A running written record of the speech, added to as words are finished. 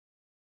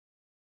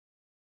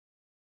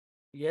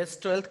Yes,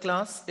 12th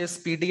class. Is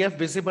PDF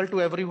visible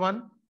to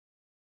everyone?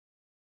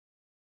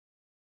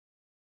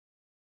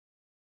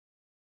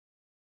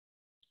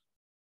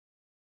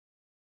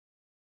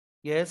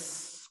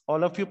 Yes,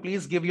 all of you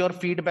please give your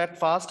feedback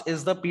fast.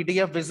 Is the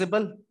PDF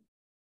visible?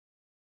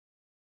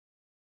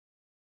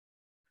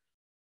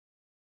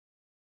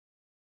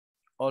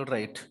 All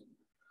right.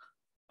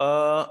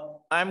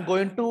 I'm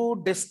going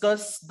to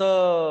discuss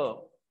the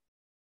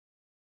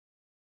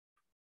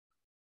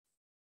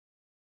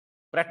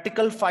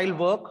practical file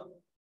work,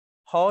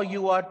 how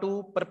you are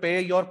to prepare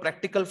your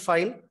practical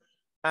file,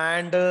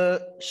 and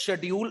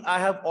schedule I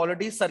have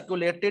already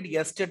circulated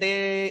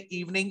yesterday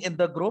evening in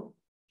the group.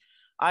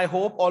 I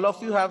hope all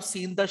of you have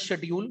seen the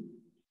schedule.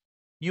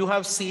 You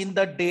have seen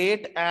the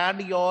date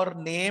and your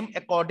name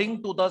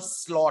according to the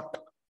slot.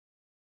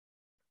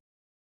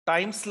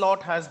 Time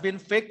slot has been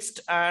fixed,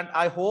 and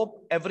I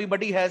hope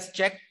everybody has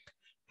checked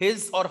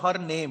his or her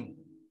name.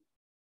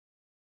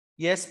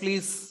 Yes,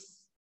 please.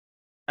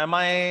 Am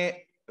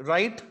I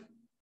right?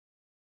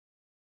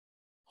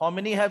 How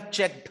many have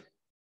checked?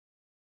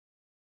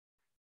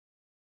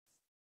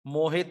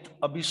 Mohit,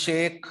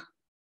 Abhishek,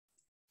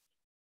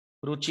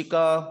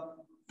 Ruchika,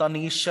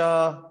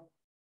 Tanisha,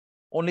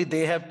 only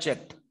they have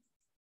checked.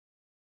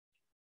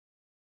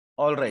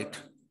 All right.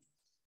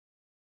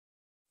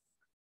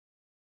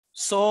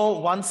 So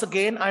once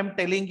again, I'm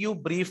telling you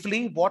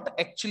briefly what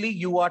actually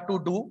you are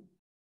to do.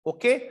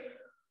 Okay.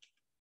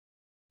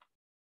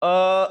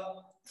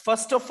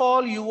 First of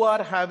all, you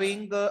are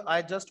having,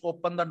 I just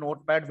open the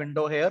notepad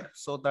window here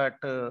so that,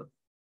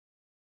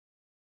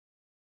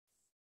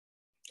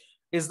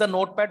 is the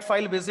notepad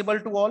file visible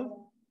to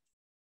all?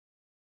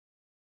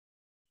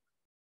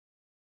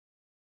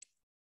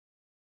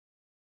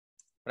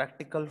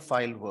 Practical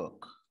file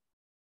work.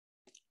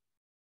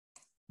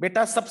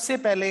 बेटा सबसे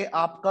पहले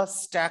आपका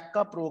stack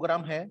का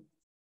programme है,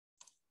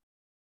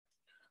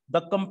 the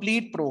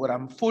complete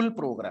program, full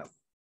programme.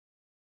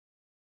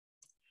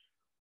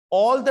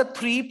 All the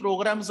 3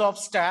 programs of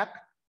stack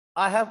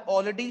I have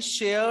already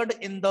shared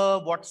in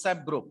the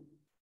WhatsApp group.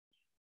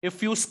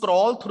 If you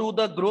scroll through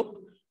the group,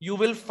 you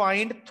will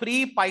find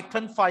 3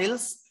 Python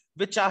files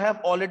which I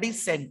have already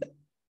sent.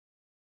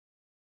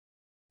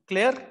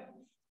 Clear?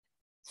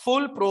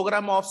 Full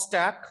program of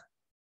stack,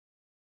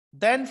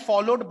 then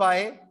followed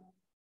by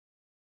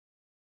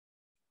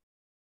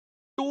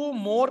 2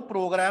 more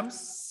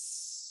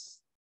programs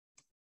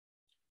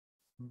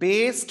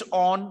based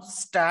on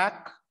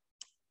stack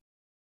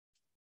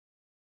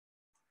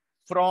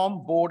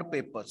from board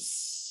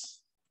papers.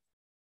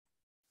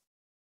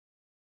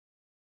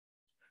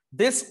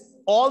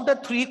 All the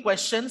 3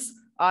 questions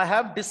I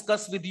have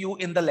discussed with you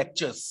in the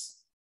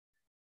lectures.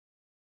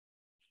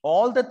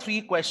 All the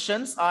 3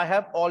 questions I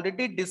have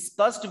already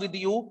discussed with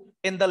you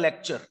in the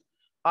lecture.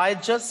 I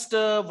just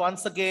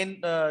once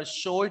again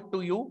show it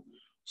to you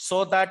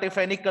so that if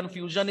any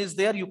confusion is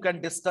there, you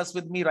can discuss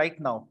with me right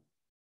now.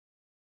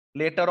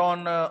 Later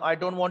on, I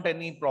don't want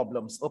any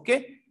problems.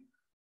 Okay?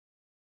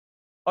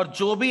 और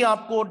जो भी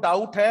आपको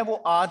doubt है वो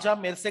आज आप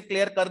मेरे से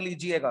क्लियर कर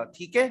लीजिएगा,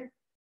 ठीक है?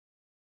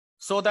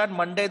 So that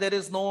Monday there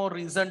is no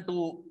reason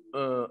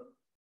to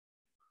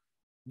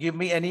give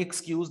me any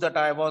excuse that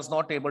I was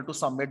not able to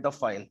submit the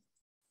file.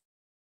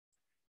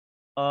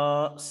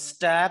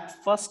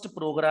 Stack first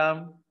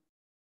program.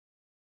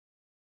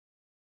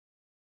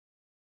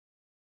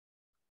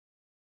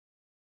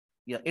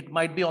 Yeah, it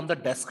might be on the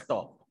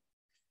desktop.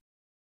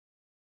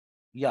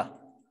 Yeah,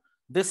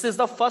 this is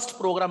the first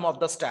program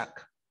of the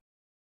stack.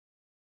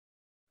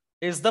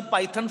 Is the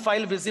Python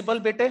file visible,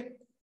 bete?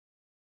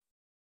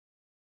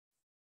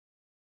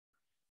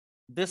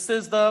 This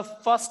is the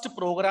first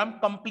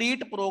program,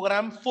 complete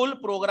program, full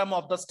program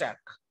of the stack.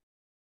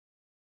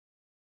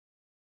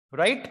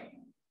 Right?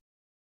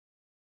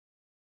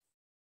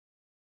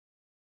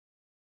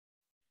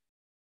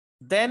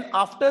 Then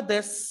after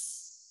this,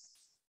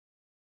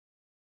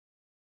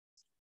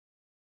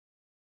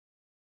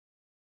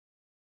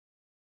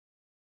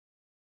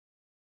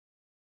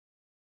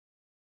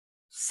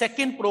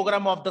 second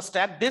program of the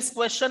stack. This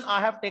question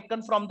I have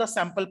taken from the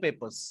sample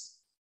papers.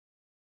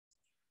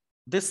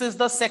 This is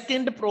the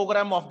second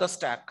program of the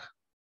stack.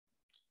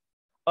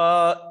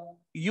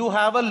 You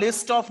have a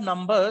list of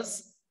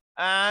numbers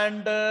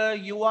and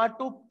you are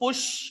to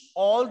push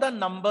all the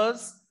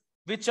numbers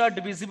which are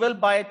divisible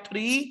by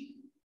 3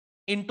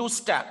 into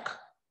stack.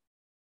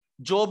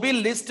 जो भी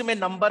list में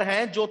number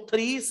हैं जो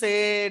 3 से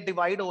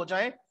divide हो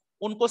जाए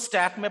उनको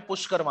stack में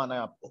पुश करवाना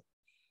है आपको.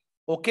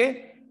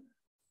 Okay,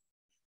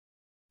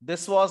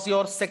 this was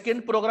your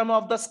second program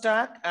of the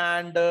stack,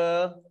 and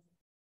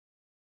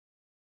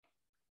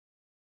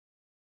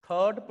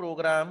third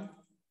program,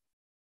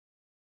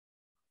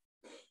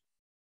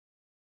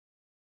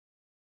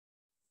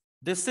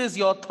 this is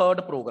your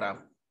third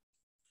program.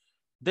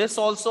 This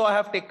also I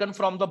have taken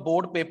from the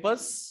board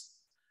papers.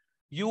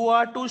 You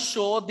are to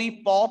show the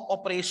pop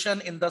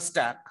operation in the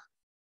stack.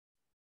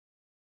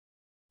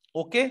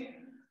 Okay,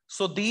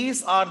 so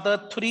these are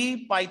the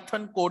 3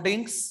 Python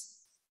codings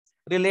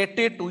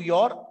related to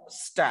your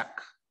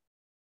stack.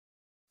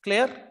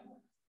 Clear?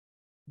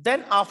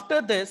 Then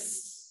after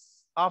this,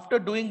 after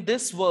doing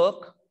this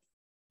work,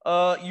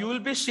 you will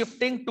be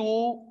shifting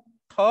to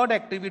third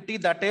activity,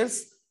 that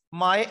is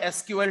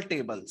MySQL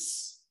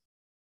tables.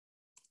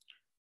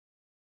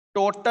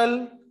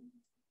 Total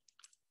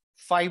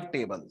 5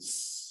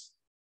 tables.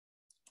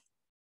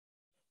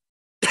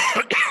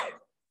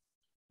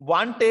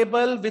 One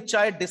table which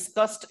I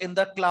discussed in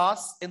the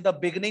class in the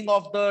beginning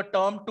of the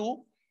term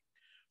 2.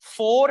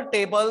 4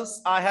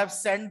 tables I have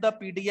sent the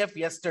PDF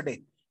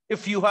yesterday.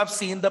 If you have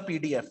seen the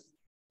PDF,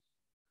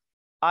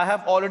 I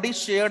have already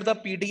shared the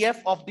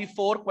PDF of the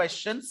 4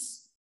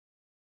 questions.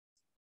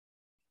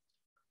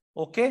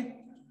 Okay.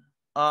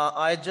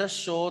 I just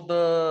show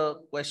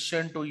the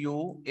question to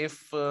you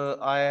if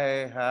I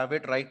have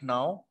it right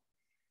now.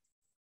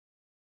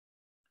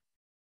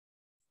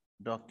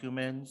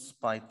 Documents,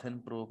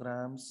 Python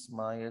programs,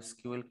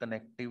 MySQL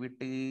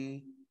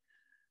connectivity.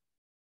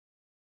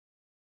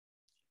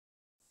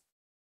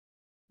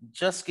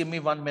 Just give me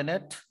 1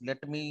 minute.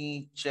 Let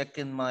me check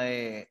in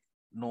my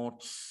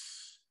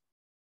notes.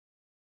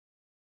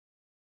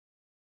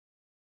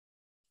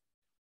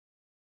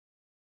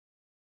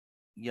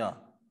 Yeah,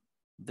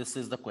 this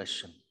is the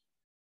question.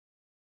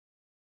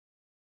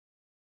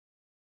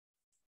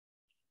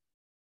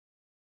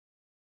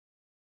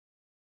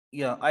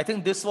 Yeah, I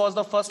think this was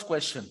the first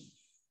question.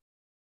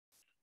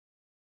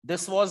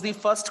 This was the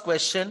first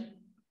question.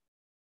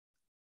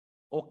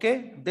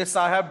 Okay, this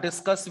I have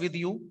discussed with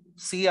you.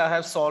 See, I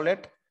have solved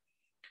it.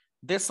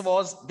 This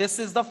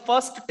is the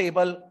first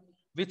table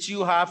which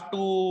you have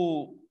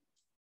to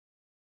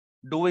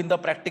do in the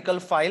practical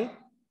file.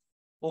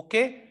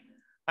 Okay,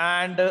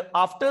 and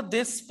after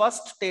this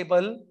first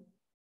table,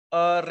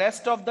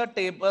 rest of the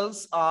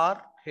tables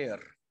are here.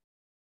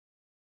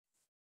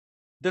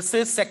 This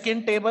is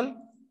second table.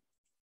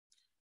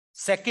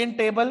 Second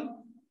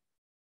table.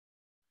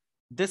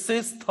 This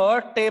is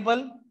third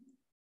table.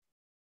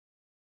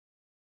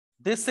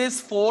 This is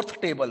fourth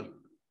table.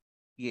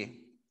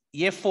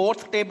 ये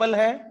fourth table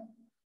है,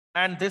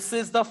 and this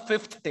is the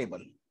fifth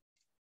table.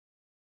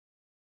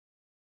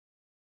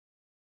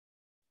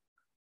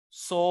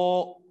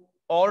 So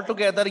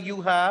altogether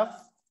you have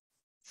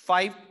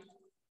 5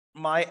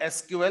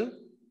 MySQL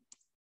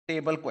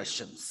table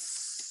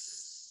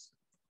questions.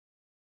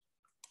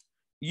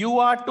 You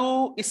are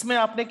to, इसमें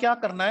आपने क्या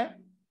करना है?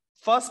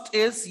 First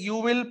is you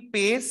will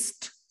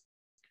paste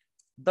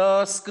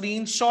the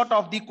screenshot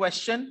of the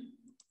question,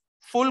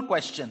 full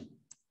question.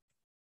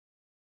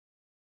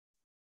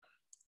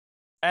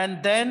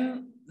 And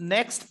then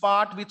next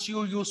part which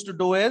you used to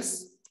do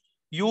is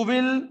you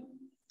will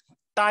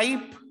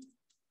type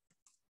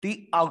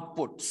the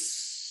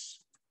outputs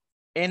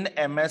in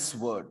MS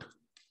Word.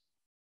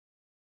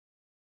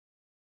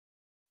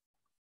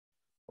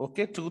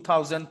 Okay,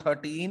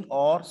 2013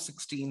 or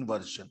 16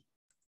 version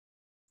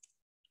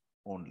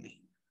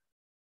only.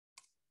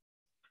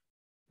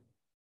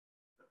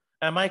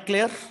 Am I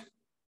clear?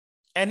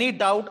 Any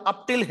doubt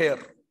up till here?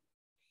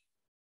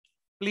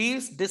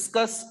 Please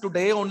discuss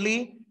today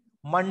only.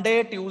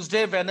 Monday,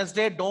 Tuesday,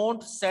 Wednesday,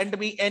 don't send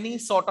me any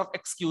sort of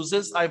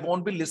excuses. I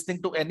won't be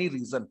listening to any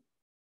reason.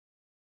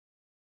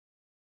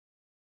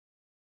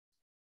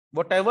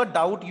 Whatever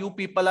doubt you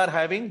people are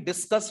having,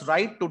 discuss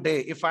right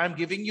today. If I am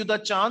giving you the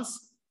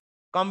chance,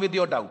 come with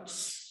your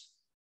doubts.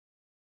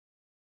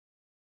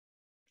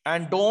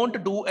 And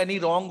don't do any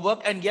wrong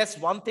work. And yes,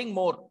 one thing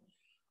more.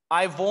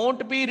 I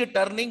won't be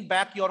returning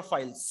back your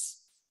files.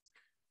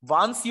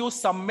 Once you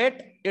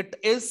submit, it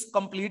is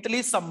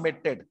completely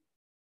submitted.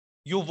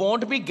 You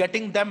won't be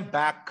getting them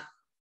back.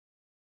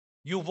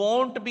 You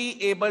won't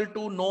be able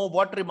to know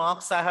what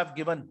remarks I have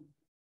given.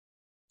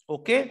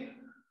 Okay.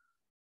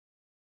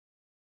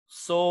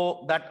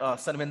 So that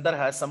Sanvinder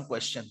has some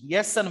question.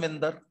 Yes,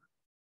 Sanvinder.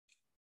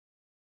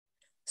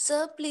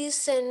 Sir, please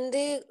send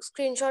the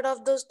screenshot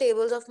of those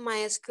tables of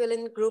MySQL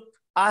in group.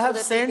 I have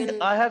sent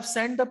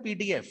the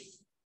PDF.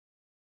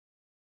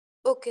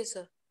 Okay,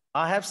 sir.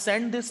 I have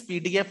sent this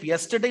PDF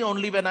yesterday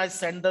only when I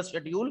sent the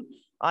schedule.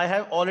 I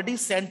have already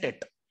sent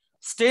it.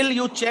 Still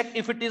you check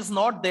if it is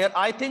not there.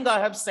 I think I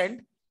have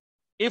sent.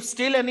 If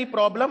still any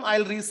problem,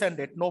 I'll resend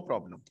it. No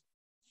problem.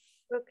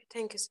 Okay,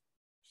 thank you, sir.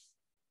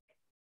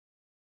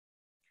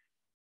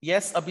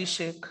 Yes,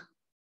 Abhishek.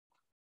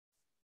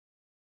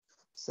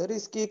 Sir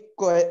इसकी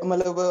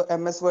मतलब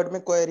MS word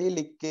में query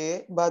लिख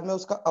के बाद में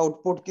उसका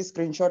output की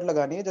screenshot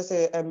लगानी है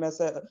जैसे MS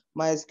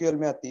MySQL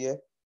में आती है.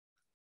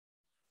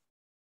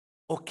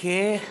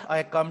 Okay,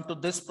 I come to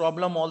this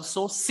problem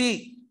also.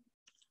 See,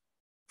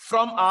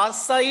 from our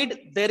side,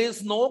 there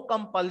is no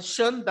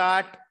compulsion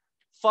that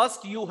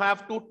first you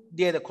have to,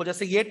 ये देखो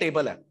जैसे ये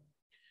टेबल है,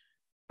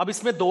 अब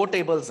इसमें 2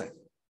 टेबल्स हैं.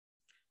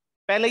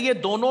 पहले ये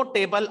दोनों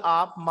टेबल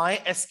आप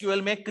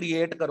MySQL में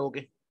क्रिएट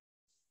करोगे.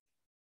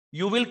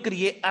 You will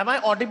create. Am I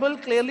audible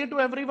clearly to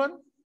everyone?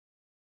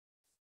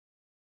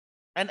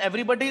 And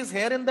everybody is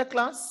here in the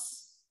class?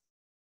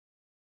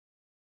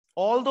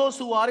 All those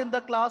who are in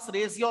the class,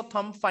 raise your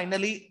thumb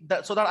finally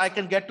so that I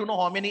can get to know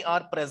how many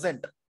are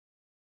present.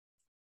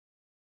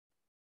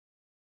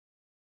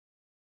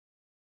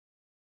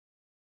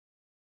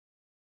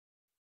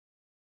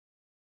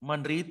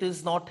 Manpreet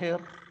is not here.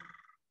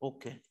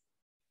 Okay.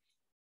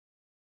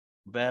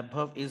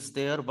 Vaibhav is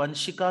there.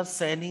 Vanshika,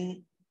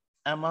 Saini,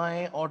 am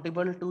I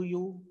audible to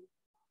you?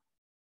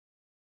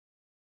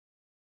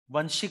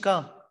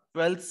 Vanshika,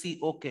 12C.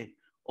 Okay.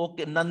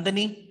 Okay.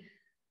 Nandini,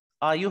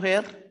 are you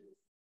here?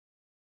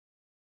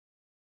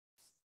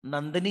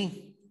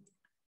 Nandini.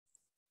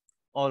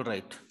 All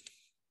right.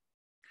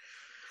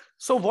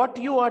 So what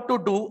you are to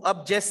do,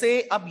 अब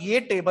जैसे अब ये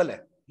table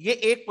है, ये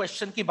एक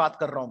question की बात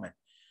कर रहा हूं मैं.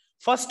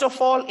 First of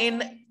all,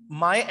 in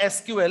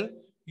MySQL,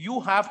 you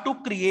have to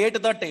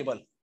create the table.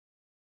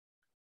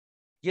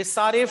 ये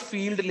सारे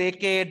फील्ड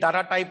लेके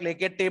डाटा टाइप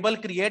लेके टेबल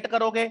क्रिएट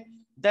करोगे.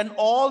 Then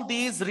all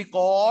these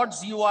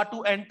records you are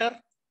to enter.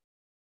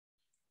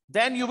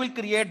 Then you will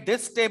create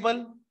this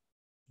table.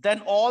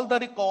 Then all the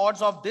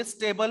records of this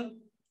table.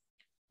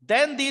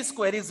 Then these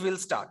queries will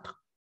start.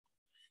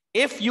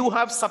 If you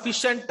have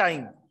sufficient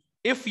time,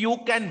 if you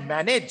can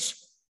manage,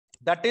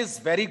 that is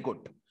very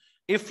good.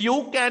 If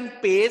you can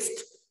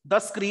paste the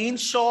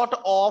screenshot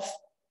of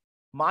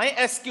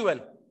MySQL,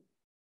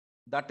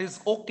 that is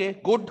okay,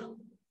 good.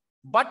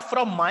 But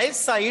from my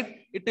side,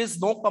 it is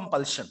no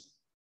compulsion.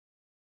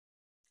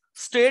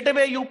 Straight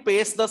away you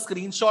paste the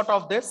screenshot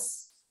of this.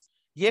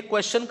 ये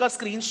question का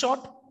screenshot.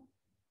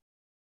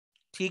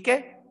 ठीक है,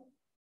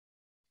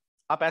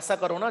 आप ऐसा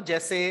करो ना,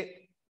 जैसे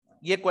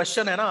ये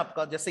क्वेश्चन है ना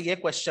आपका, जैसे ये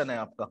क्वेश्चन है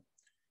आपका.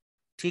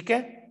 ठीक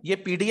है, ये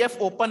पीडीएफ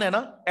ओपन है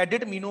ना,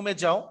 एडिट मेनू में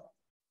जाओ,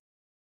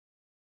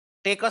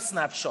 take a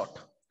snapshot.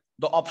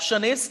 The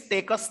option is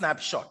take a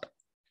snapshot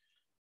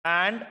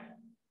and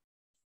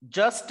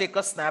just take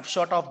a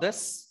snapshot of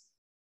this.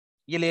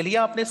 ये ले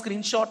लिया आपने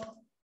स्क्रीनशॉट.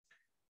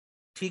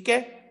 ठीक है,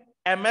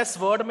 एमएस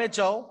वर्ड में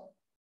जाओ,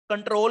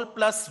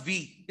 Ctrl+V,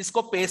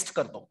 इसको पेस्ट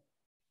कर दो.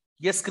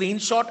 ये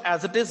स्क्रीनशॉट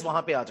एज इट इज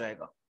वहां पे आ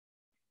जाएगा.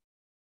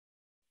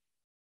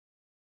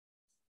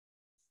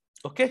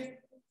 Okay.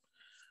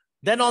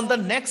 Then on the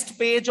next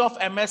page of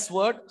MS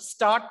Word,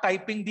 start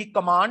typing the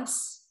commands.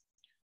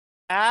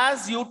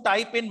 As you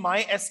type in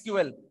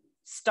MySQL,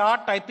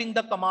 start typing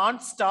the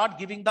commands, start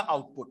giving the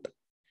output.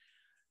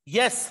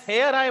 Yes,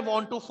 here I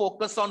want to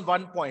focus on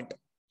one point.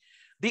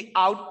 The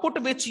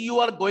output which you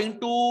are going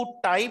to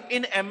type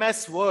in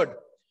MS Word,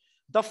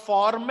 the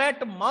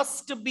format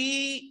must be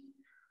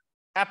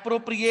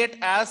appropriate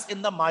as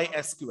in the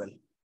MySQL.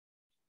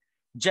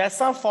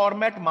 जैसा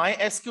format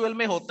MySQL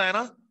में होता है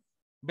ना,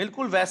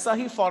 बिल्कुल वैसा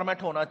ही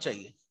format होना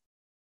चाहिए.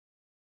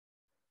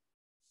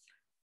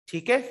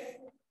 ठीक है,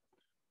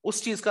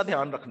 उस चीज का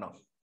ध्यान रखना.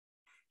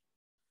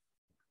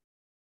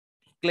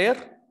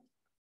 क्लियर?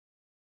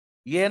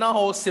 ये ना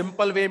हो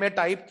सिंपल वे में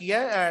टाइप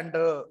किया and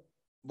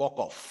walk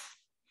of.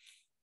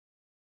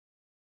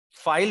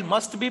 File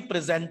must be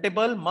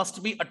presentable, must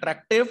be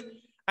attractive,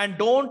 and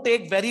don't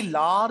take very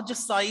large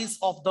size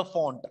of the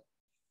font.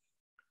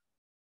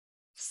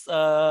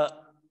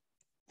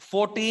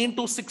 14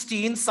 to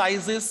 16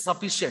 size is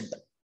sufficient.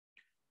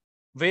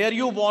 Where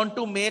you want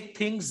to make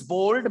things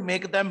bold,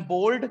 make them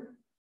bold.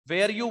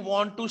 Where you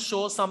want to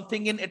show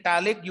something in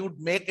italic, you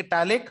make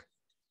italic.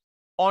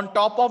 On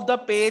top of the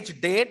page,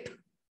 date.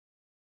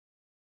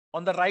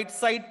 On the right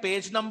side,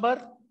 page number.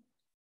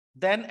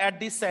 Then at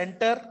the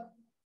center,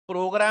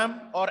 programme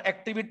और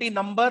activity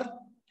number.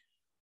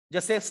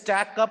 जैसे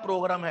stack का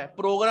programme है,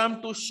 programme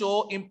to show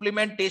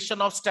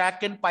implementation of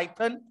stack in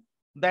Python,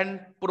 then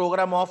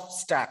programme of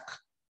stack.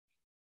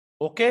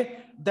 Okay,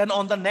 then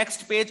on the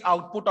next page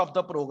output of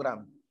the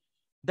programme.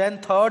 Then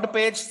third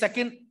page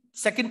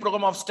second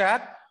program of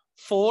stack.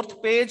 Fourth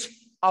page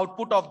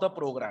output of the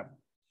programme.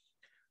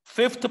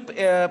 Fifth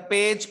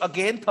page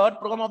again third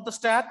programme of the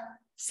stack.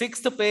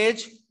 Sixth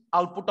page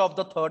output of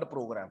the third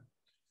programme.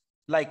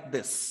 Like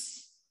this.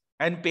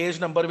 And page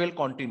number will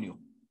continue.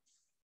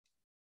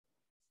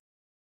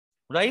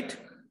 Right?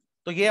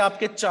 तो ये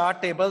आपके 4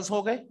 tables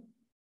हो गए.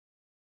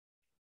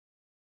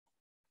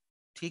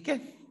 ठीक है.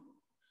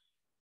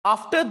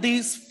 After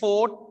these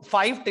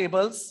 5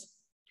 tables,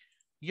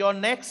 your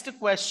next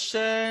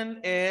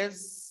question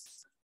is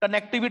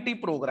connectivity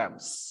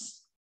programs.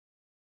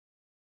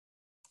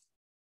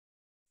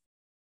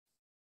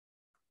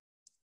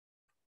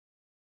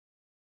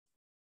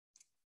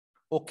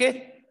 Okay?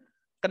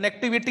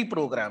 Connectivity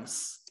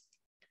programs.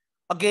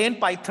 Again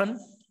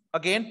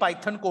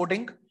Python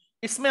coding.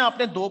 इसमें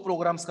आपने 2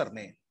 programmes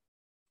करने हैं.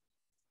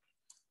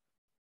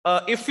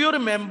 If you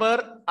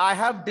remember, I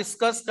have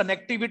discuss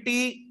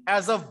connectivity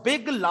as a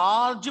big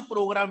large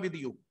programme with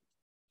you.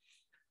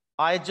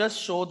 I just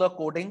show the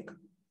coding.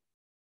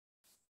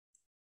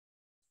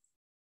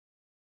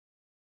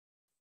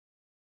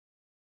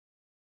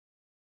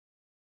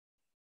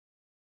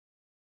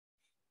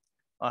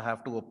 I have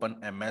to open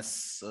MS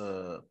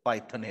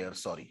Python here,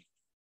 sorry.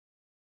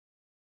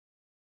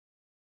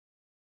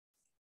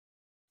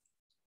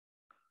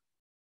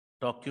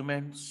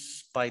 Documents,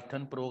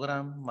 Python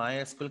program,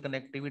 MySQL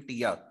connectivity.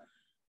 Yeah.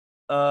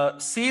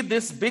 See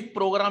this big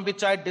program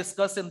which I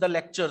discuss in the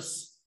lectures.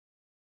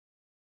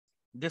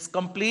 This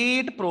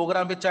complete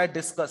program which I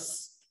discuss,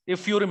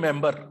 if you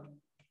remember.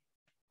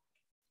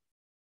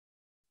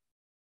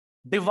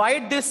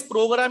 Divide this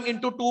program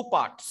into two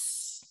parts.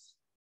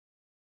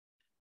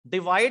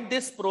 Divide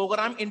this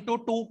program into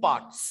two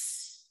parts.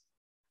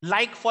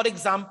 Like for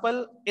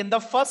example, in the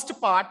first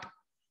part,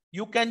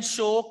 you can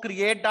show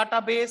create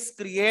database,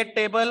 create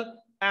table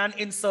and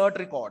insert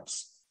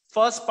records.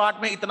 First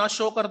part में इतना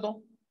show कर दो.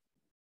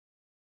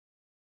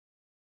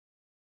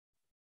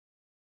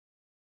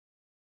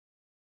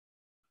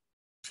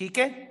 ठीक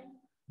है,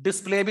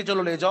 display भी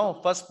चलो ले जाओ,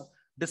 फर्स्ट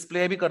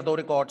डिस्प्ले भी कर दो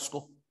रिकॉर्ड्स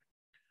को.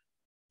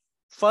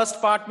 फर्स्ट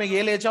पार्ट में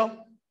ये ले जाओ.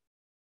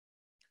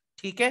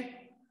 ठीक है,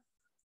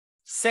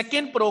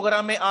 सेकेंड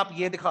प्रोग्राम में आप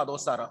ये दिखा दो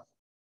सारा.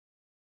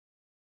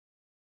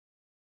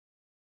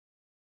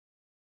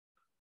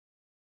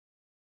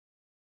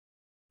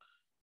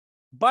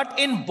 But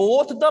in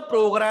both the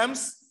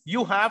programs,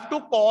 you have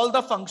to call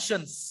the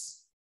functions.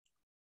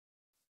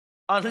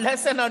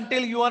 Unless and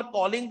until you are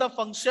calling the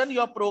function,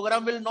 your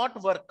program will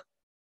not work.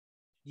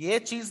 ये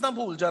चीज ना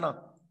भूल जाना.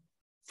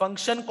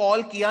 फंक्शन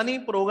कॉल किया नहीं,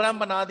 प्रोग्राम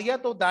बना दिया,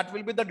 तो that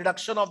will be the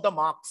deduction of the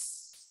marks.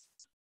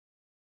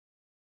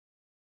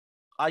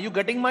 Are you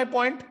getting my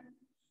point?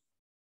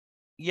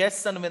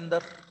 Yes,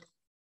 Sanvinder.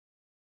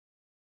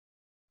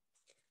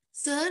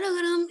 Sir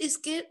अगर हम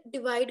इसके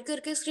डिवाइड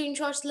करके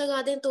स्क्रीनशॉट्स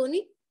लगा दें तो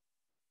नहीं?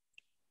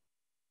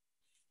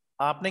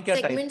 आपने क्या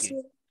टाइप सेगमेंट्स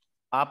किया?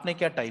 आपने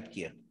क्या टाइप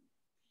किया?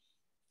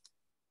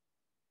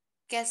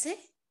 कैसे?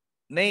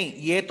 नहीं,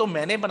 ये तो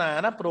मैंने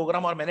बनाया ना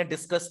प्रोग्राम और मैंने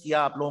डिस्कस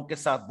किया आप लोगों के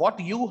साथ.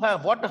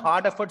 What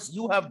hard efforts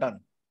you have done.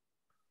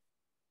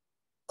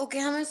 Okay,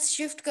 हमें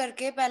शिफ्ट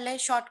करके पहले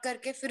शॉर्ट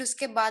करके फिर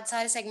उसके बाद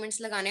सारे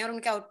सेगमेंट्स लगाने हैं और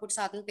उनके आउटपुट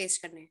साथ में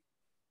पेस्ट करने हैं.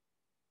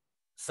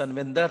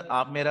 सनविंदर,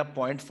 आप मेरा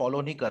पॉइंट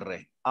फॉलो नहीं कर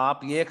रहे.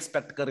 आप ये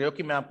एक्सपेक्ट कर रहे हो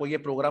कि मैं आपको ये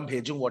प्रोग्राम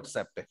भेजूं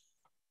व्हाट्सएप पे.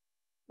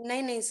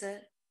 नहीं नहीं सर,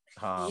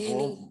 हाँ, ये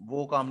नहीं.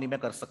 वो काम नहीं मैं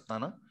कर सकता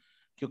ना,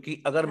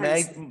 क्योंकि अगर हाँ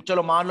मैं,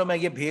 चलो मान लो मैं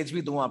ये भेज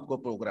भी दूं आपको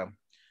प्रोग्राम,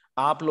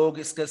 आप लोग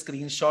इसका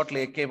स्क्रीनशॉट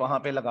लेके वहां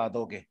पे लगा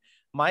दोगे.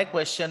 My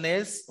question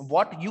is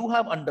what you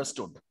have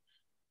understood,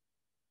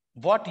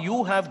 what you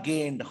have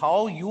gained, how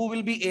you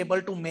will be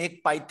able to make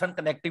Python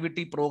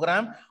connectivity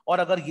program. और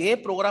अगर ये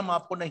प्रोग्राम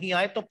आपको नहीं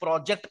आए तो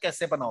प्रोजेक्ट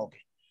कैसे बनाओगे?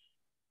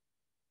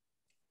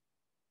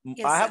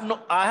 yes,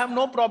 I have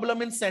no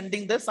problem in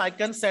sending this. I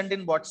can send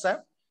in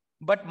WhatsApp.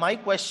 But my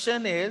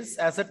question is,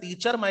 as a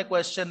teacher, my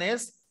question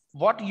is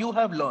what you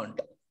have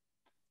learned.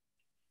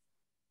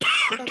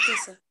 okay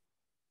sir.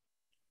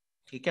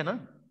 ठीक है ना?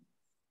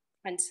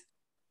 हाँ जी.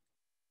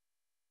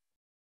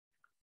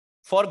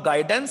 For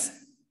guidance,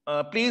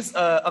 please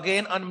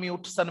again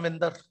unmute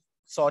Sanvinder.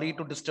 Sorry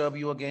to disturb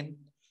you again.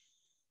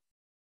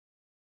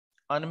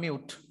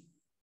 Unmute.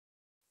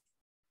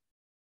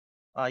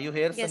 Are you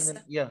here, Yes,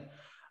 Sanvinder? sir. Yeah.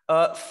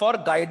 For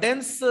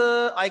guidance,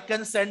 I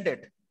can send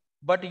it,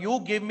 but you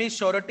give me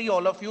surety,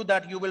 all of you,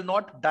 that you will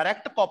not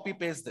direct copy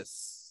paste this.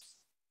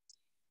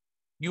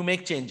 You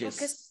make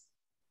changes. Okay.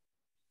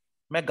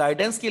 मैं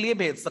guidance के लिए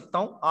भेज सकता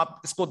हूं,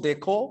 आप इसको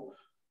देखो,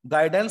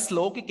 guidance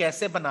लो कि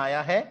कैसे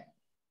बनाया है,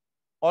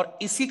 और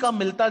इसी का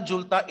मिलता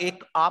जुलता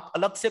एक आप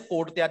अलग से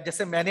कोड तैयार.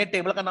 जैसे मैंने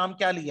टेबल का नाम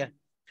क्या लिया है,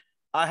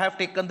 I have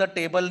taken the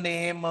table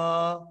name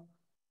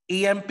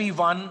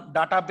EMP1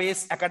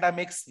 database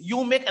academics.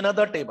 You make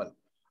another table,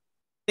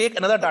 take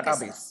another Okay,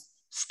 database,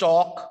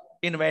 stock,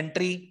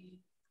 inventory.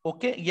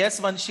 Okay, yes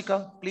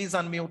Vanshika, please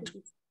unmute.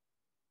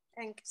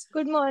 Thank you sir.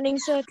 Good morning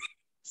sir.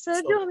 Sir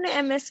So- जो हमने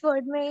MS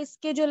word में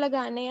इसके जो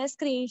लगाने हैं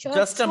screenshot,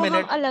 Just a वो हम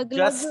minute, अलग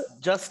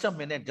अलग. just a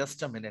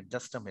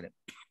minute.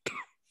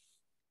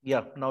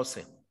 Yeah, now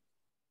say.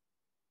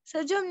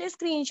 Sir जो हमने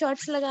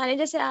स्क्रीनशॉट्स लगाने,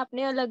 जैसे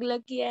आपने अलग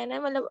अलग किया है ना,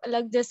 मतलब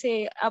अलग,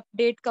 जैसे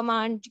अपडेट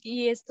कमांड की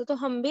ये तो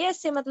हम भी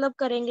ऐसे मतलब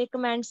करेंगे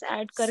कमांड्स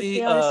ऐड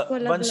करके और इसको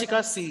अलग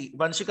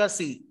वंशिका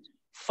सी,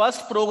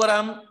 first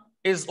programme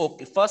is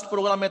okay. First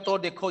programme में तो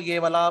देखो ये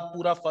वाला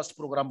पूरा फर्स्ट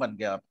प्रोग्राम बन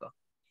गया आपका.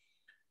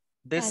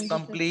 This हाँ जी,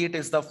 complete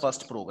is the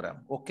first program.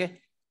 Okay,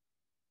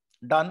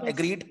 done. Yes.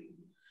 Agreed.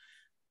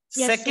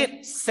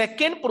 Yes,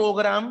 Second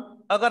program,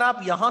 अगर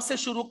आप यहां से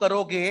शुरू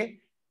करोगे,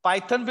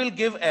 Python will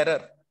give error.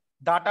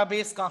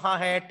 Database कहां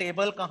है,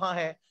 टेबल कहां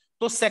है,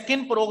 तो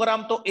सेकेंड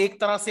प्रोग्राम तो एक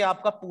तरह से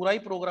आपका पूरा ही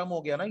प्रोग्राम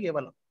हो गया ना ये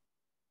वाला.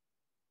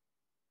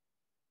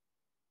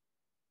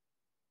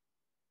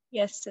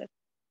 Yes sir.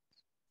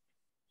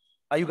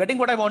 Are you getting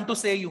what I want to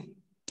say you?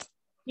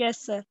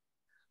 Yes sir.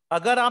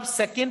 अगर आप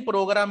सेकेंड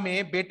प्रोग्राम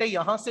में बेटे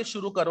यहां से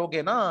शुरू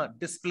करोगे ना,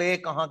 डिस्प्ले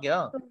कहां गया,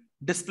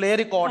 डिस्प्ले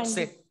रिकॉर्ड हाँ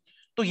से, जी.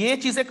 तो ये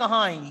चीजें कहां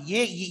आई,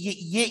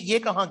 ये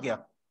कहां गया.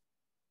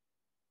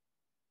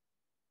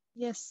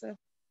 Yes sir.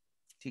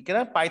 ठीक है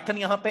ना, पाइथन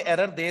यहां पे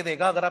एरर दे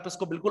देगा अगर आप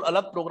इसको बिल्कुल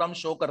अलग प्रोग्राम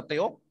शो करते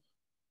हो.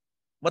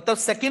 मतलब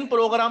सेकंड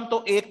प्रोग्राम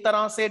तो एक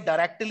तरह से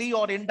डायरेक्टली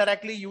और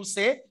इनडायरेक्टली यूज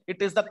से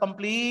it is the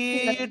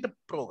complete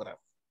program.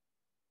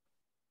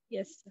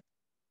 Yes sir.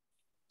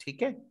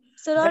 ठीक है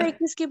सर, और एक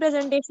इसकी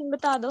प्रेजेंटेशन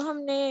बता दो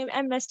हमने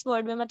MS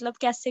वर्ड में मतलब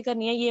कैसे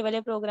करनी है ये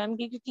वाले प्रोग्राम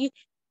की, क्योंकि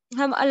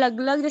हम अलग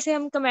अलग, जैसे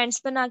हम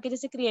कमेंट्स बना के,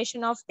 जैसे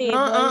creation of table.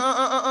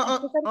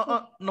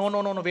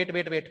 No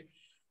wait.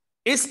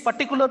 इस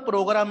पर्टिकुलर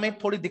प्रोग्राम में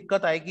थोड़ी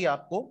दिक्कत आएगी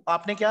आपको.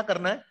 आपने क्या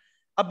करना है,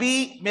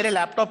 अभी मेरे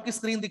लैपटॉप की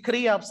स्क्रीन दिख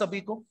रही है आप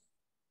सभी को.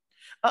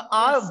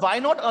 Yes. Why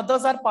not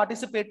others are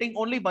participating?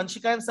 Only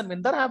Vanshika and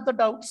Sanvinder have the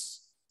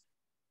doubts.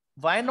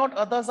 Why not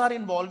others are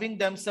involving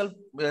themselves?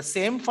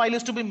 Same file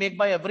is to be made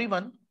by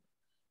everyone.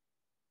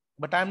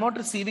 But I'm not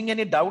receiving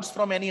any doubts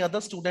from any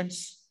other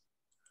students.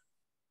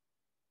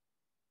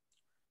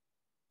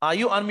 Are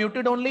you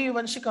unmuted only,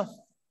 Vanshika?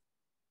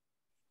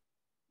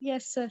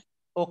 Yes, sir.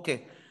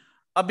 Okay.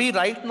 Abhi,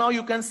 right now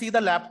you can see the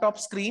laptop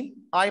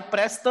screen. I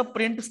press the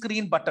print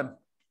screen button.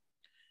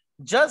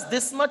 Just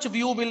this much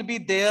view will be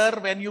there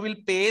when you will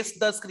paste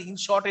the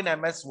screenshot in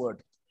MS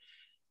Word.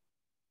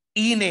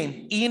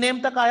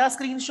 E-name तक आया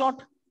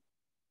screenshot.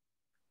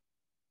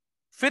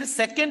 फिर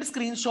second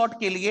screenshot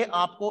के लिए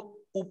आपको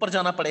ऊपर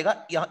जाना पड़ेगा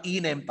यहां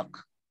E-name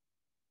तक.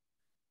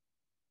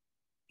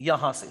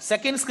 यहां से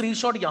सेकेंड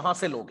स्क्रीनशॉट यहां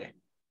से लोगे,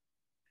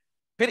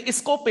 फिर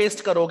इसको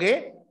पेस्ट करोगे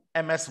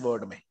MS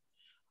Word में.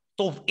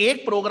 तो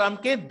एक प्रोग्राम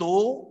के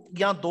 2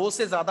 या 2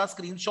 से ज्यादा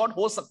स्क्रीनशॉट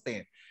हो सकते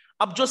हैं.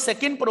 अब जो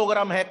सेकंड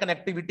प्रोग्राम है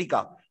कनेक्टिविटी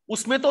का,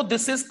 उसमें तो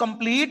this is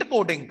complete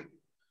coding.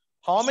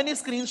 How many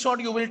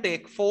screenshot you will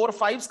take?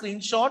 4-5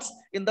 screenshots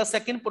in the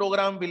second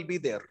program will be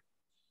there.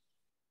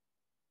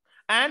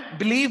 And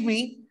believe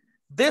me,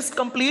 this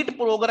complete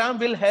program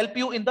will help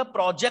you in the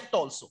project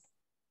also.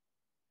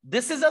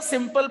 This is a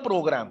simple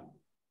programme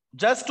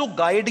just to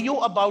guide you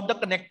about the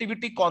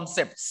connectivity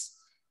concepts.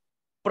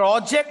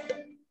 Project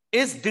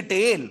is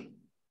detail.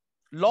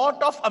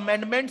 Lot of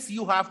amendments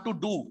you have to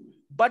do,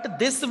 but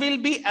this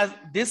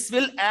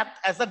will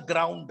act as a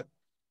ground.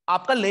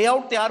 आपका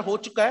layout तैयार हो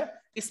चुका है,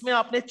 इसमें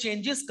आपने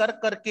changes कर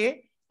करके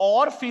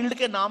और फील्ड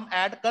के नाम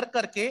ऐड कर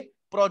करके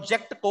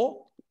प्रोजेक्ट को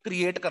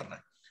क्रिएट करना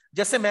है.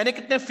 जैसे मैंने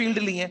कितने फील्ड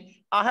लिए हैं?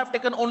 I have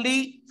taken only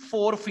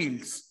 4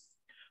 fields.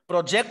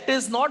 Project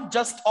is not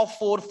just of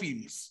 4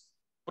 fields.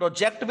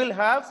 Project will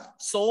have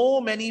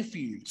so many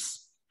fields.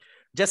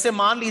 जैसे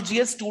मान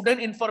लीजिए स्टूडेंट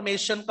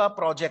इंफॉर्मेशन का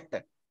प्रोजेक्ट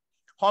है.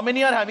 How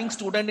many are having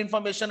student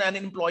information and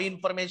employee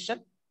information?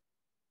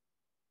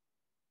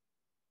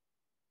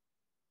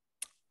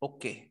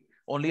 Okay,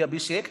 only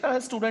Abhishek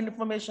has student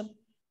information.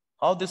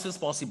 How this is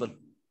possible?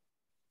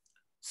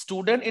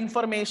 Student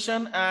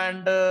information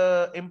and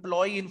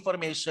employee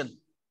information,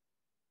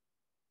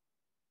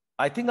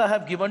 I think I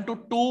have given to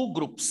 2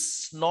 groups,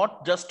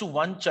 not just to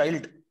 1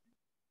 child.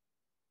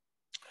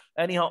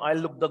 Anyhow,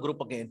 I'll look the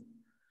group again.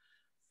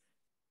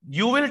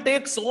 You will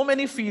take so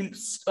many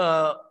fields.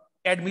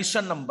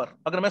 Admission number,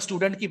 अगर मैं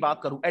student की बात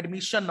करूं,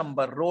 admission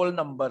number, roll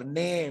number,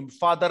 name,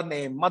 father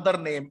name, mother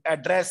name,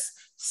 address,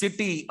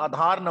 city,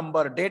 Aadhaar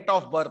number, date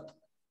of birth,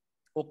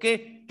 okay,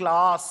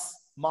 class,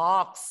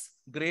 marks,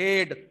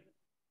 grade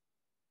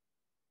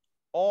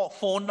और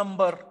phone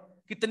number.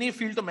 कितनी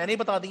field तो मैंने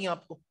बता दी है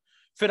आपको.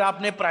 फिर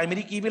आपने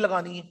प्राइमरी की भी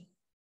लगानी है.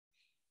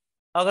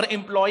 अगर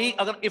एम्प्लॉय,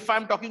 अगर if I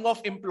am talking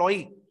of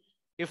employ,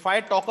 if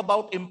I talk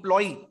about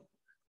employ,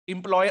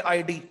 employ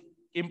ID,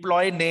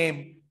 employ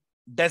name,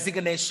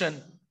 designation,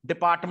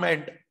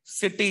 department,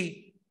 city,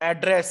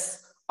 address,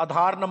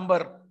 Aadhaar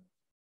number,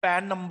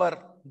 pan number,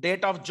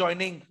 date of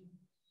joining,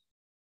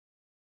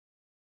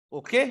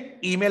 okay,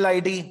 email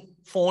ID,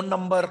 phone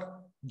number,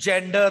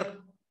 gender,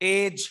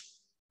 as,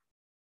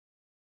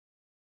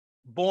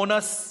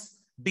 bonus,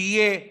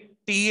 DA,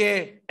 TA,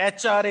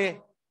 HRA,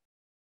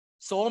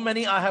 so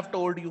many I have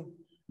told you.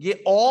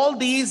 ये all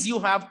these you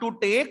have to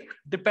take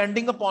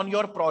depending upon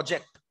your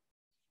project.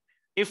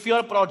 If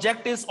your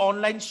project is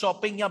online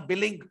shopping या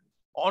billing,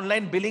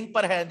 online billing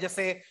पर है,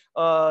 जैसे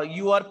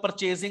you are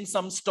purchasing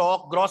some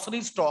stock,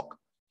 grocery stock,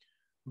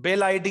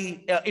 bill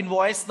ID,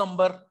 invoice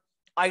number,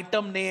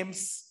 item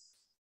names,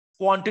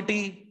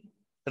 quantity,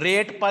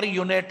 rate per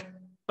unit,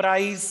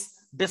 price,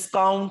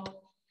 discount,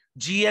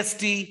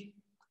 GST,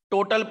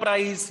 total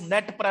price,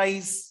 net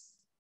price,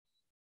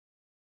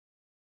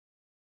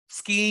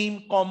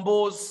 scheme,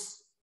 combos,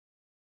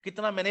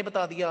 कितना मैंने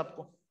बता दिया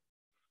आपको.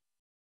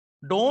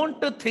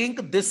 Don't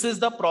think this is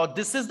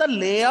the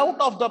layout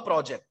of the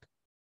project.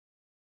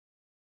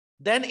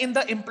 Then in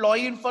the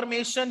employee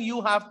information,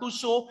 you have to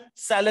show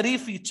salary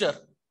feature.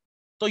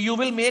 So you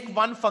will make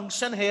one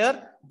function here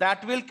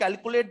that will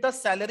calculate the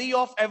salary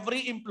of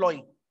every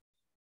employee.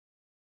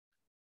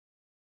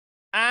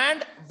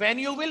 And when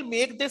you will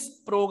make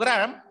this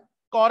program,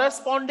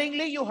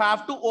 correspondingly you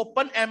have to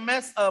open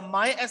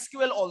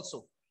MySQL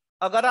also.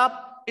 अगर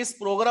आप इस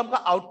programme का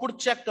output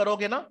check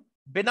करोगे ना,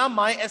 बिना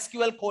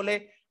MySQL खोले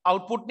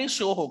output नहीं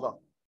show होगा.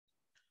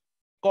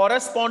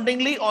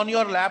 Correspondingly on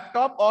your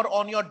laptop or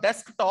on your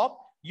desktop,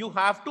 you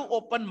have to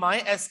open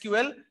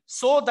MySQL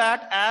so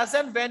that as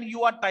and when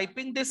you are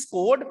typing this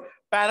code,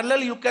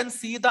 parallel you can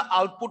see the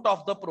output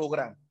of the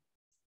program.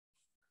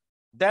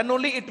 Then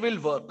only it will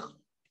work.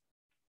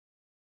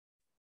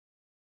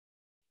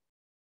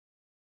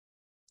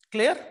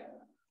 Clear?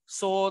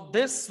 So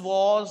this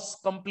was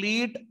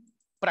complete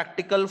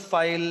practical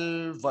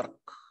file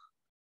work.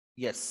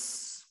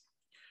 Yes.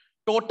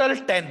 Total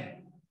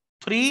 10.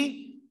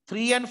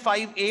 3 and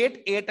 5,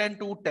 8, 8 and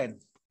 2, 10.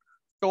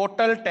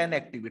 Total 10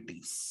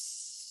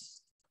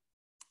 activities.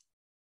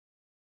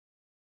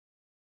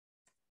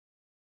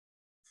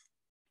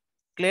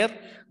 Clear?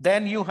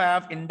 Then you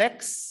have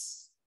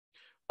index,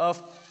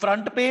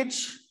 front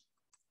page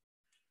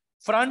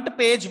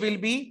will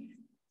be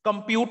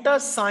computer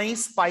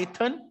science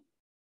Python,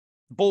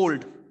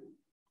 bold,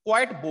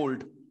 quite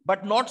bold,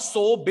 but not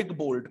so big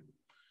bold.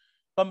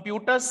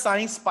 Computer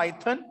science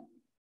Python,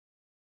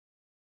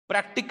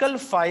 practical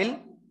file,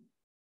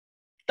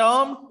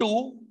 term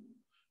 2,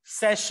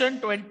 session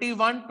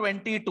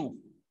 21-22.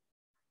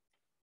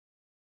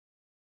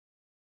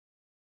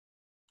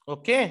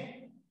 Okay.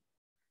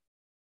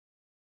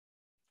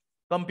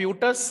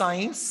 Computer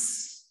science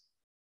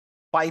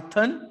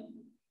Python.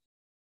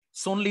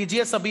 सुन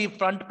लीजिए सभी,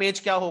 front page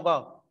क्या होगा,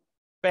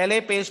 पहले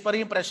page पर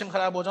ही impression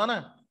खराब हो जाना.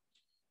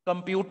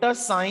 Computer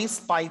science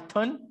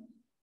Python,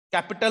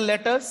 capital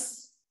letters,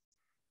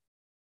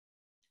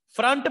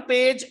 front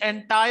page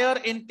entire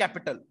in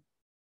capital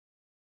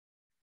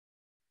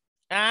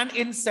and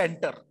in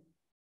centre.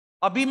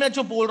 अभी मैं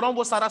जो बोल रहा हूं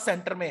वो सारा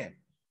सेंटर में है.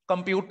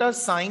 Computer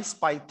science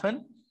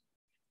Python,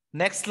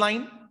 next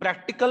line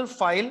practical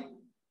file,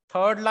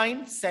 third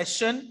line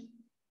session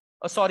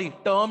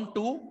term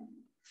 2,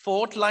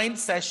 fourth line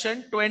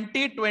session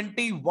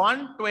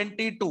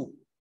 2021-22.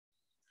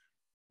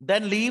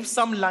 Then leave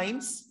some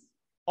lines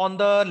on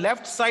the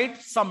left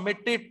side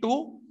submitted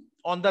to,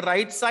 on the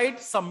right side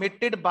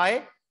submitted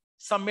by.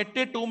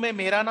 Submitted to में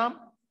मेरा नाम,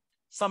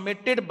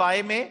 submitted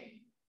by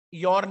में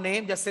your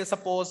name, जैसे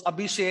suppose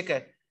अभिषेक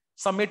है,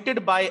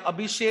 submitted by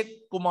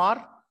Abhishek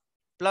Kumar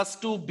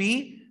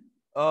 +2B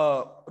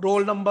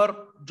roll number,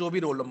 जो भी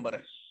roll number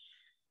है.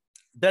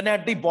 Then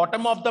at the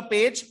bottom of the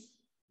page,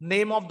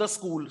 name of the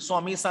school,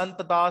 Swami Sant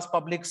Das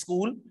Public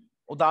School,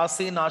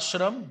 Udasin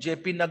Ashram,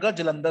 JP Nagar,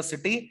 Jalandhar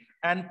City,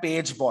 and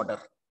page border.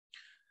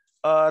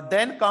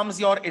 Then comes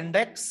your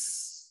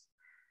index,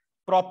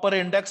 proper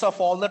index of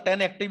all the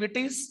 10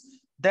 activities.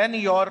 Then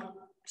your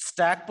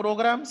stack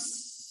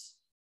programs.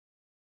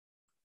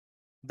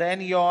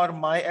 Then your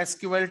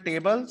MySQL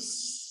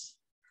tables.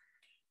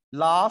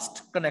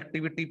 Last,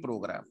 connectivity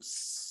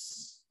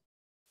programs.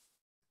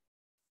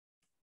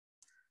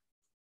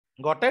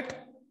 Got it?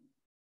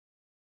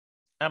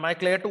 Am I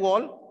clear to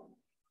all?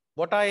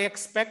 What I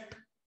expect?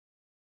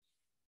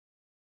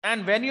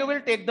 And when you will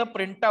take the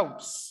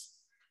printouts,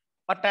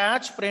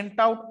 attach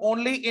printout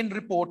only in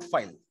report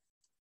file.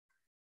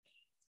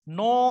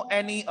 No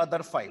any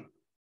other file.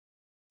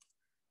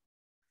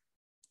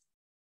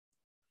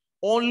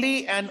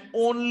 Only and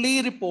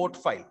only report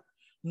file.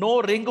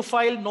 No ring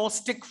file, no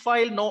stick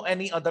file, no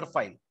any other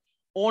file.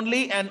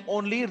 Only and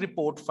only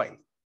report file.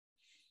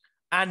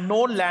 And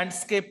no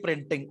landscape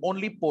printing,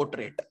 only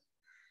portrait.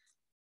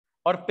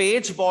 और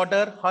page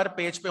border हर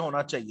page पे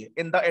होना चाहिए.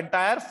 In the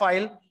entire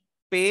file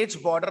page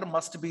border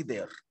must be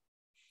there.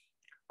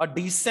 A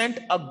decent,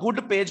 a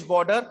good page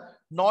border,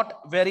 not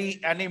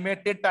very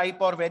animated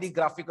type और very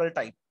graphical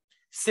type.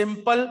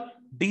 Simple,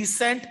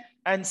 decent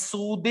and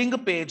soothing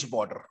page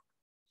border.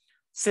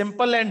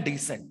 Simple and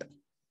decent.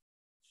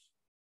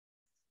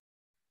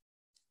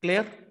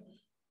 Clear?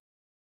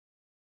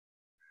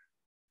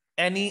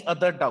 Any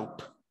other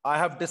doubt? I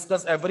have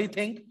discussed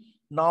everything.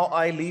 Now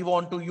I leave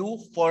on to you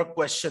for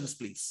questions,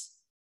 please.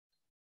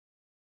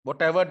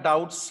 Whatever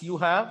doubts you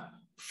have,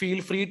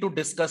 feel free to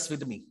discuss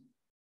with me.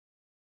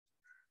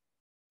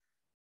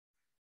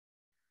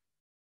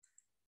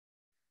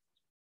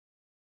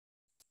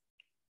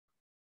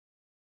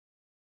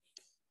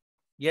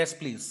 Yes,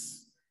 please.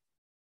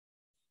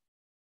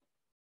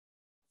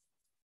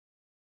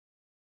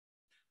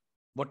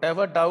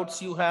 Whatever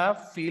doubts you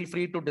have, feel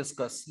free to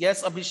discuss.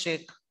 Yes,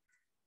 Abhishek.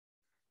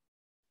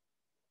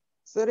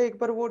 Sir एक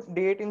बार वो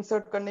date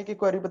insert करने की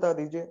query बता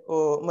दीजिए,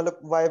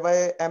 मतलब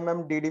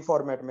YYMMDD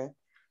format में.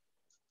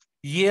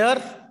 year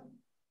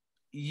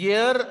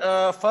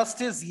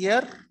first is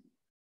year,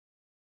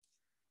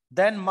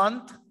 then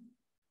month,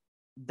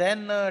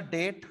 then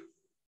date.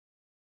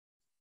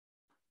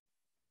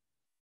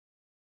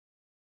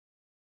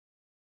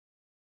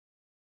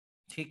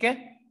 ठीक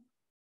है.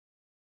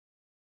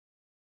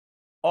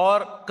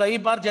 और कई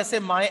बार जैसे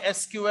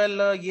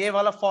MySQL ये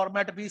वाला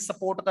फॉर्मेट भी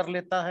सपोर्ट कर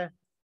लेता है,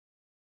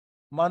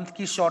 मंथ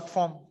की short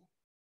form.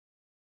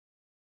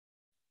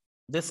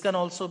 This can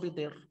also be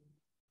there,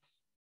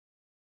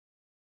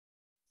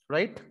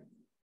 right?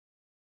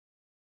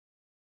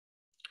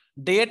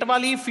 Date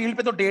वाली फील्ड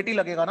पे तो डेट ही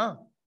लगेगा ना.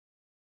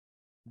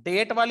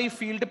 डेट वाली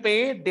फील्ड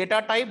पे डेटा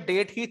टाइप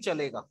डेट ही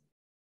चलेगा.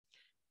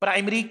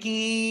 प्राइमरी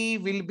की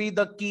विल बी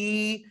द की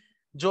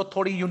जो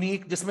थोड़ी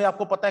यूनिक, जिसमें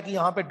आपको पता है कि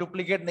यहां पे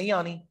डुप्लीकेट नहीं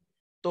आनी,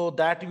 तो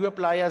that you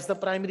apply as the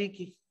primary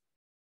की.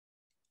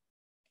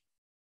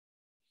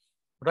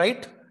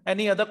 Right?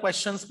 Any other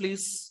questions,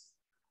 please?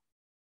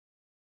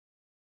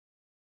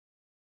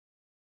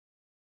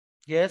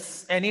 Yes,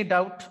 any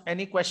doubt,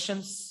 any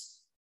questions?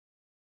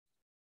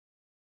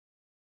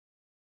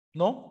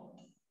 No?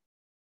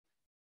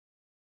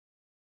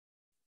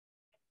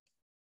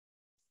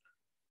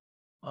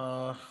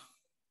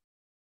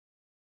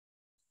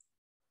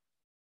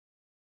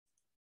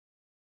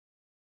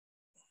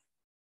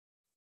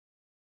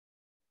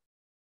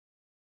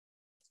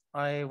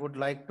 I would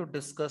like to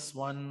discuss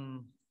one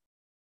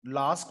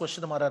last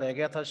question हमारा रह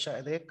गया था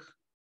शायद एक.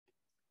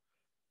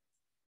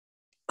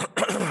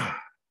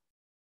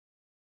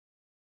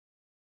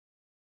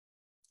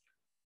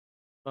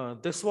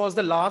 This was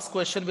the last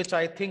question which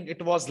I think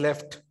it was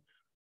left.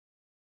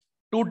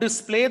 To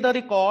display the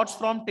records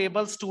from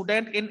table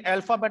student in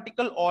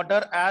alphabetical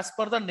order as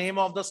per the name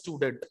of the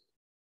student.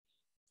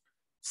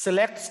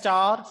 Select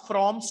star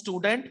from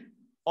student,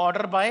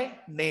 order by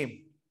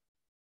name.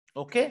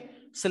 Okay.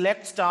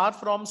 Select star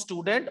from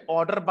student,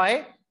 order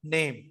by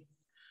name.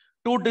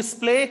 To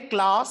display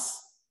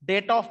class,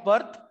 date of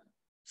birth,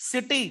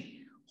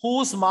 city,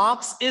 whose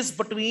marks is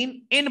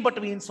in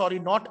between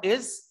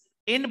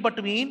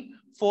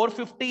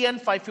 450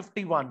 and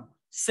 551.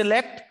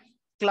 Select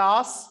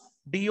class,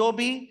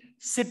 DOB,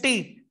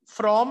 city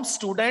from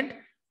student,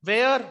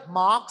 where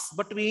marks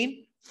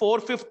between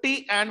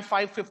 450 and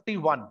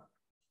 551.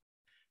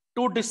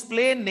 To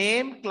display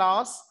name,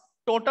 class,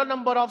 total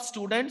number of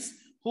students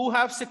who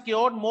have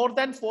secured more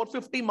than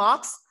 450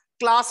 marks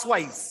class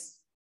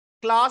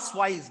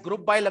wise,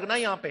 group by लगना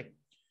यहाँ पे.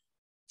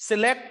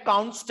 Select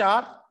count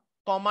star,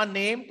 comma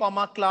name,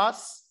 comma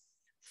class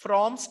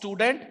from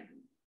student,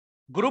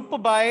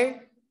 group by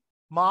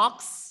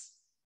marks,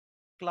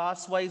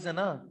 class wise है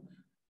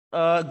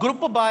ना,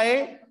 group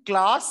by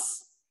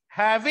class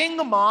having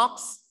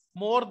marks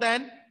more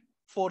than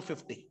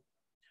 450.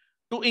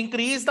 To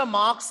increase the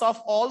marks of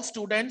all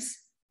students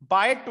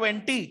by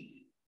 20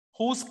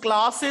 whose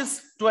class is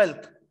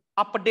 12th,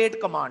 update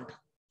command.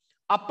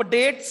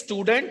 Update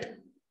student,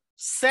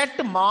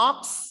 set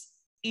marks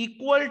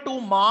equal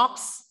to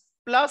marks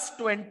plus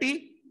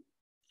 20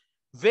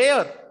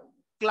 where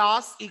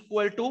class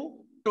equal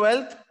to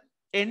 12th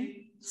in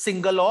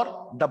single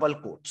or double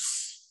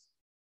quotes.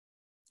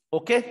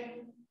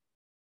 Okay.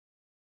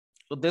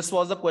 So this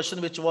was the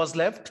question which was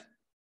left.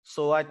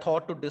 So I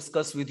thought to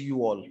discuss with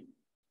you all.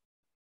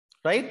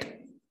 Right?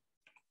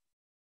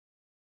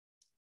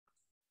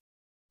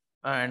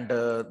 And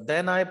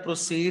then I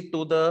proceed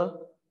to the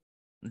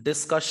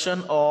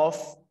discussion of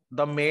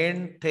the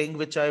main thing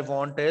which I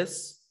want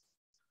is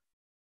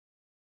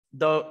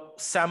the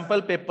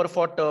sample paper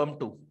for term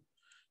 2.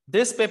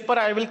 This paper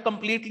I will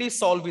completely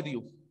solve with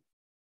you.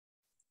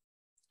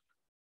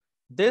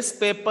 This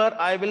paper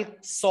I will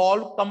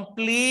solve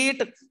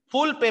complete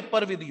full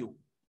paper with you.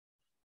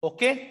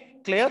 Okay,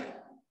 clear?